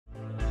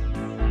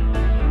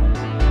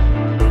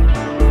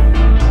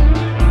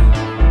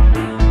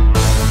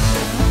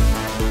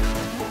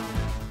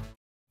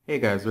Hey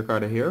guys,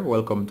 Ricardo here.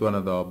 Welcome to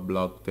another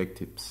blog tech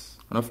tips.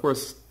 And of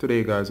course,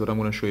 today guys, what I'm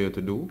going to show you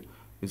to do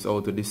is how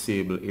to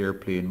disable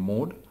airplane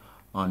mode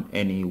on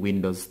any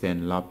Windows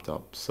 10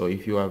 laptop. So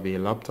if you have a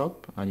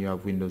laptop and you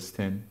have Windows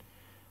 10,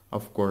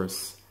 of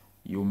course,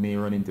 you may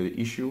run into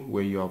the issue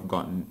where you have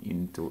gotten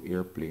into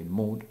airplane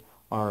mode,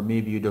 or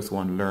maybe you just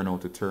want to learn how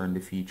to turn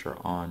the feature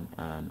on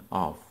and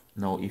off.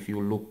 Now, if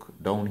you look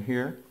down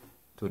here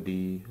to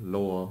the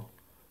lower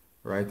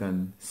right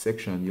hand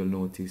section, you'll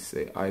notice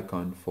an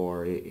icon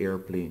for an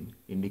airplane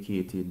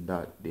indicating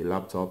that the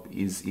laptop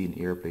is in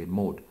airplane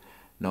mode.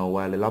 Now,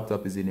 while the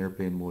laptop is in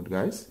airplane mode,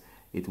 guys,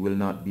 it will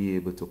not be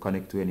able to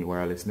connect to any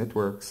wireless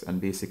networks, and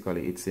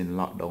basically it's in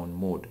lockdown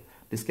mode.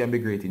 This can be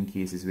great in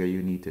cases where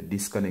you need to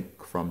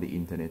disconnect from the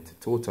internet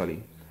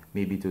totally,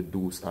 maybe to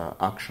do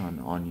action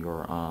on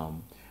your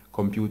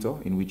computer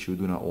in which you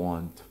do not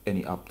want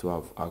any app to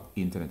have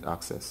internet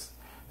access.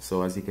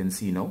 So as you can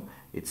see now,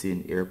 it's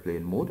in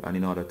airplane mode, and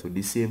in order to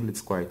disable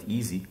it's quite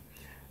easy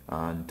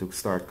and to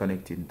start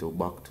connecting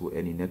back to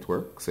any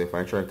network. So if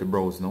I try to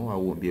browse now, I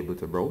won't be able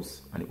to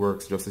browse, and it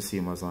works just the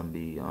same as on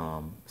the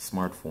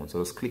smartphone.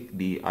 So just click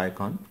the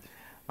icon.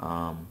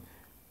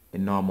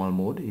 In normal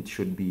mode it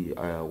should be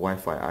a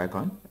Wi-Fi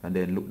icon, and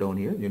then look down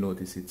here, you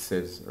notice it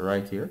says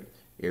right here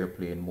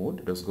airplane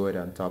mode. Just go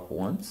ahead and tap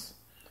once,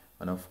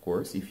 and of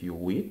course if you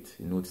wait,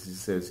 you notice it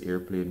says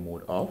airplane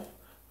mode off,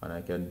 and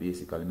I can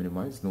basically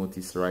minimize.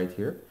 Notice right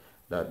here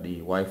that the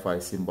Wi-Fi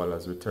symbol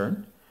has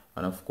returned,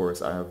 and of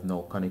course I have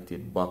now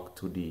connected back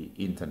to the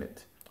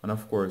internet. And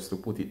of course, to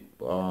put it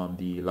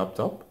the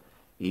laptop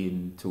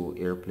into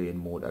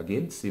airplane mode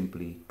again,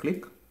 simply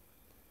click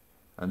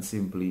and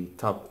simply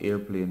tap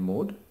airplane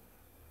mode,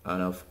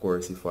 and of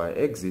course if I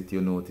exit, you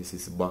notice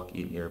it's back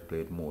in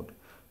airplane mode.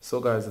 So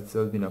guys, it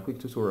has been a quick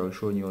tutorial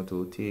showing you how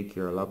to take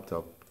your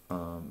laptop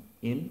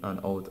in and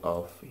out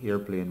of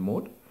airplane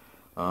mode.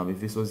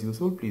 If this was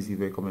useful, please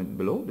leave a comment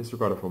below. This is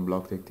Ricardo from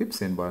Blog Tech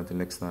Tips, and bye until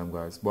next time,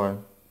 guys. Bye.